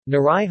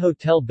Narai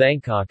Hotel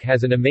Bangkok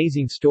has an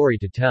amazing story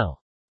to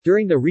tell.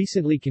 During the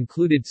recently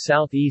concluded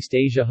Southeast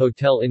Asia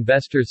Hotel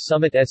Investors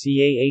Summit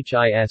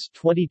SEAHIS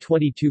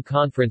 2022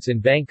 conference in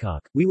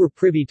Bangkok, we were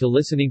privy to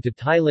listening to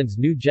Thailand's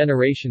new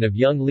generation of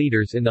young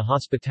leaders in the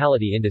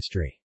hospitality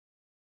industry.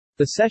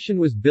 The session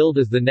was billed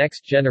as The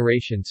Next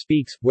Generation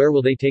Speaks, Where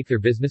Will They Take Their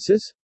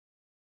Businesses?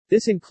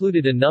 This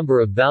included a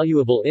number of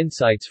valuable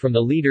insights from the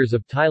leaders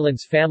of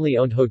Thailand's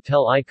family-owned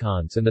hotel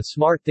icons and the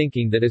smart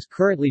thinking that is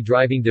currently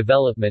driving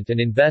development and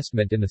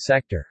investment in the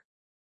sector.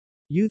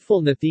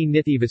 Youthful Nathi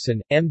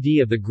Nithivasan,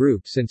 MD of the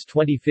group since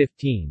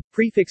 2015,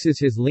 prefixes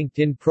his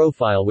LinkedIn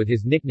profile with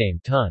his nickname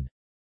Tun.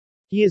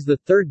 He is the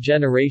third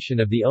generation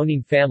of the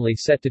owning family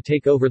set to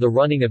take over the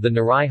running of the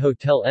Narai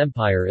Hotel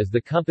empire as the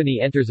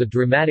company enters a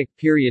dramatic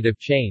period of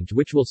change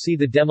which will see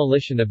the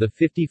demolition of the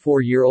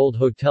 54-year-old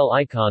hotel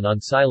icon on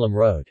Siloam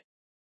Road.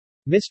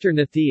 Mr.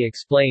 Nathi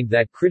explained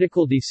that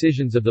critical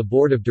decisions of the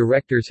board of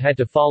directors had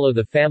to follow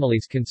the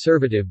family's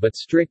conservative but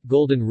strict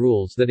golden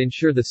rules that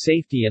ensure the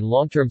safety and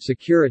long-term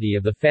security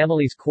of the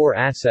family's core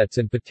assets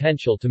and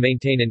potential to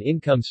maintain an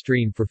income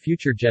stream for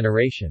future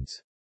generations.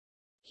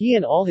 He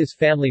and all his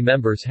family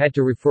members had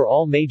to refer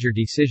all major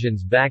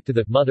decisions back to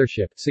the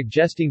mothership,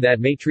 suggesting that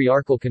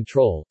matriarchal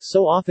control,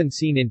 so often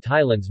seen in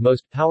Thailand's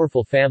most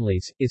powerful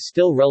families, is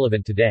still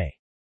relevant today.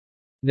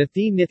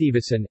 Nathi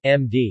Nithivasan,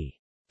 MD.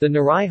 The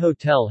Narai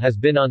Hotel has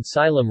been on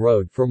Siloam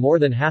Road for more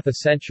than half a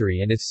century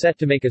and is set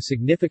to make a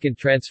significant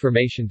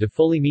transformation to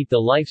fully meet the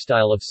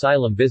lifestyle of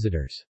Siloam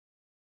visitors.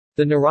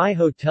 The Narai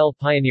Hotel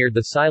pioneered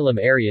the Siloam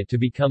area to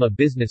become a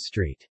business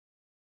street.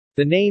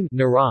 The name,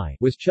 Narai,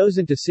 was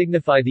chosen to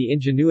signify the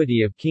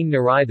ingenuity of King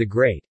Narai the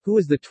Great, who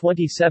was the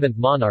 27th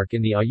monarch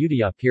in the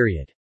Ayutthaya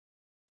period.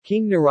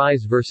 King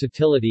Narai's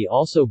versatility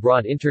also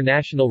brought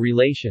international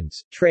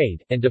relations,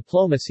 trade, and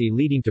diplomacy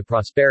leading to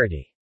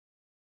prosperity.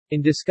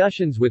 In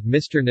discussions with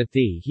Mr.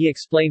 Nathi, he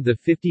explained the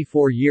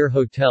 54-year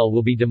hotel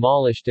will be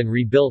demolished and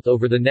rebuilt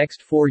over the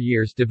next 4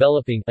 years,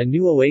 developing a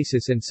new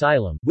oasis in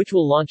Siloam, which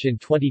will launch in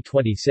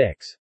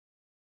 2026.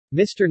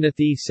 Mr.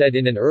 Nathi said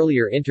in an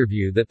earlier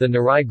interview that the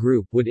Narai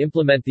Group would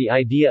implement the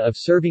idea of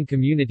serving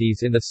communities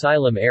in the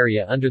Siloam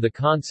area under the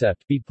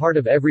concept, be part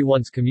of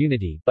everyone's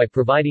community, by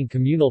providing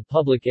communal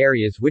public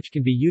areas which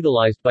can be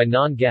utilized by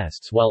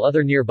non-guests while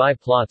other nearby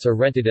plots are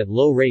rented at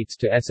low rates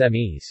to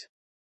SMEs.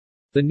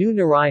 The new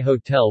Narai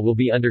Hotel will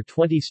be under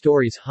 20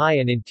 stories high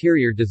and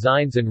interior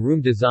designs and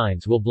room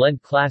designs will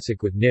blend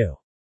classic with new.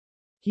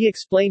 He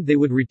explained they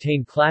would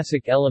retain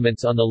classic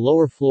elements on the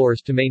lower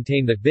floors to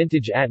maintain the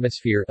vintage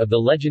atmosphere of the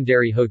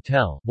legendary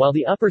hotel, while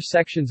the upper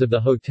sections of the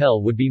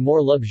hotel would be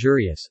more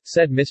luxurious,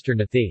 said Mr.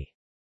 Nathi.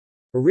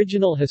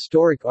 Original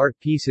historic art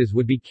pieces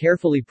would be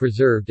carefully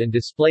preserved and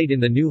displayed in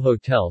the new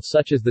hotel,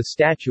 such as the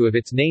statue of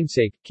its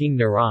namesake, King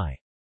Narai.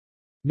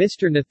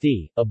 Mr.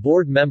 Nathi, a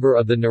board member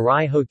of the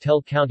Narai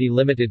Hotel County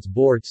Limited's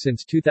board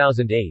since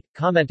 2008,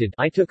 commented,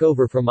 "I took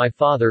over from my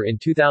father in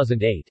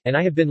 2008, and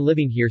I have been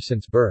living here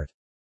since birth.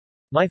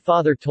 My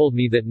father told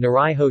me that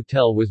Narai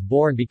Hotel was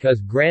born because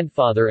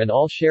grandfather and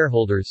all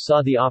shareholders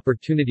saw the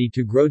opportunity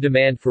to grow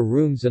demand for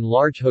rooms and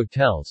large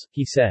hotels,"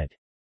 he said.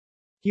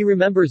 He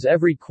remembers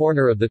every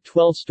corner of the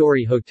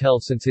 12-story hotel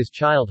since his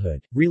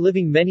childhood,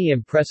 reliving many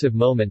impressive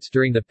moments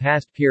during the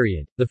past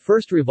period, the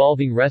first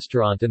revolving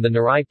restaurant and the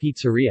Narai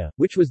Pizzeria,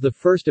 which was the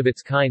first of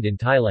its kind in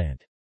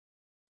Thailand.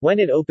 When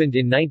it opened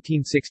in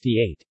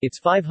 1968, its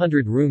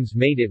 500 rooms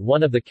made it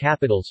one of the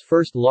capital's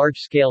first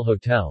large-scale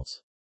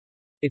hotels.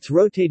 Its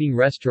rotating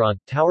restaurant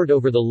towered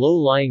over the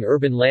low-lying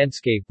urban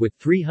landscape with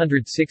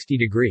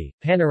 360-degree,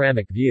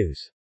 panoramic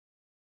views.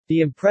 The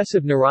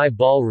impressive Narai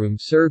Ballroom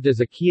served as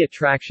a key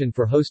attraction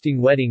for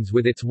hosting weddings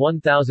with its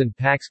 1,000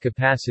 pax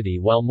capacity,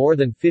 while more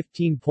than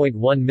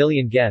 15.1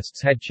 million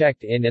guests had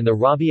checked in, and the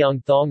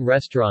Rabiang Thong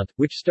restaurant,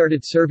 which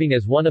started serving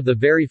as one of the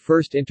very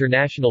first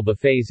international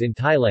buffets in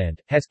Thailand,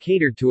 has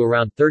catered to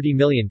around 30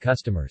 million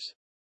customers.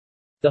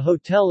 The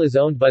hotel is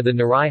owned by the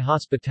Narai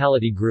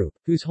Hospitality Group,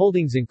 whose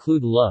holdings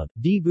include Love,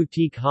 D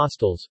Boutique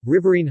Hostels,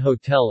 Riverine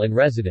Hotel and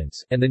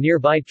Residence, and the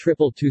nearby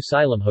 222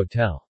 Siloam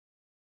Hotel.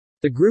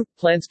 The group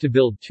plans to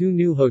build 2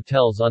 new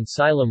hotels on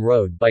Siloam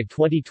Road by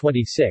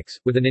 2026,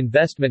 with an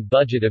investment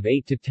budget of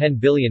 8 to 10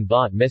 billion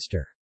baht,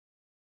 Mr.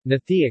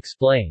 Nathi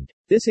explained.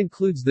 This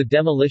includes the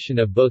demolition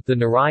of both the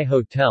Narai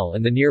Hotel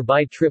and the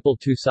nearby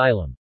 222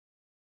 Siloam.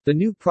 The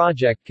new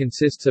project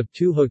consists of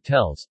 2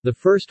 hotels, the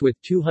first with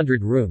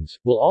 200 rooms,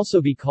 will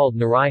also be called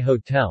Narai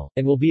Hotel,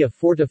 and will be a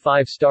 4 to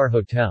 5-star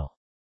hotel.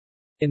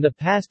 In the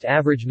past,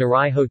 average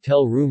Narai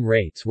hotel room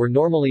rates were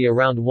normally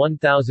around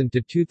 1,000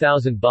 to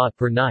 2,000 baht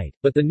per night,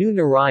 but the new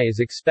Narai is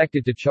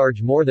expected to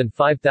charge more than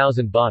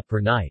 5,000 baht per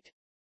night.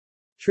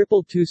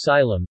 222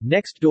 Siloam,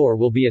 next door,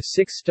 will be a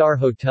 6-star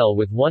hotel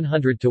with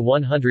 100 to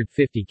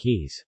 150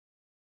 keys.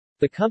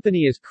 The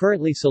company is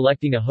currently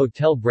selecting a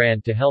hotel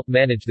brand to help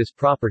manage this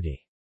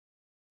property.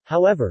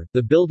 However,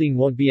 the building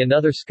won't be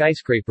another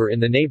skyscraper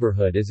in the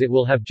neighborhood, as it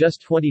will have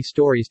just 20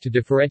 stories to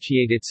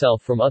differentiate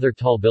itself from other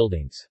tall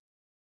buildings.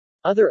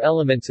 Other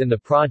elements in the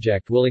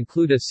project will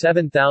include a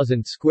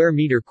 7,000 square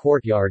meter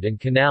courtyard and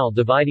canal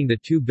dividing the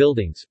two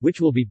buildings, which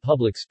will be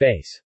public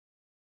space.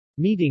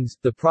 Meetings.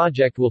 The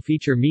project will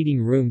feature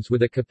meeting rooms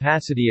with a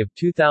capacity of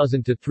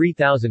 2,000 to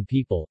 3,000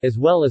 people, as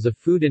well as a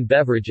food and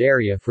beverage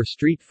area for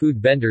street food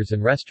vendors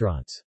and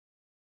restaurants.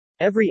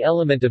 Every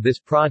element of this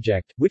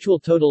project, which will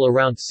total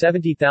around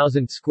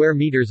 70,000 square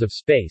meters of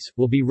space,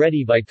 will be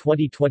ready by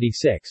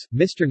 2026,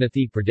 Mr.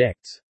 Nathi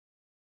predicts.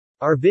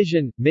 Our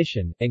vision,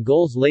 mission, and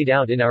goals laid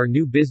out in our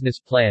new business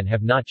plan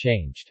have not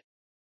changed.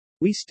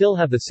 We still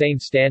have the same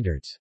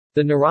standards.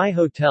 The Narai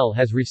Hotel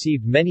has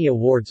received many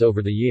awards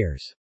over the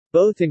years,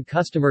 both in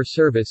customer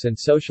service and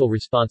social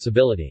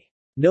responsibility.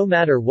 No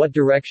matter what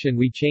direction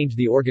we change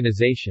the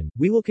organization,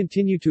 we will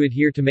continue to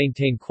adhere to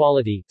maintain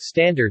quality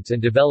standards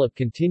and develop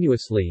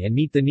continuously and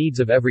meet the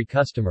needs of every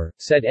customer,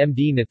 said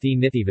MD Nathi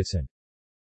Nithivasan.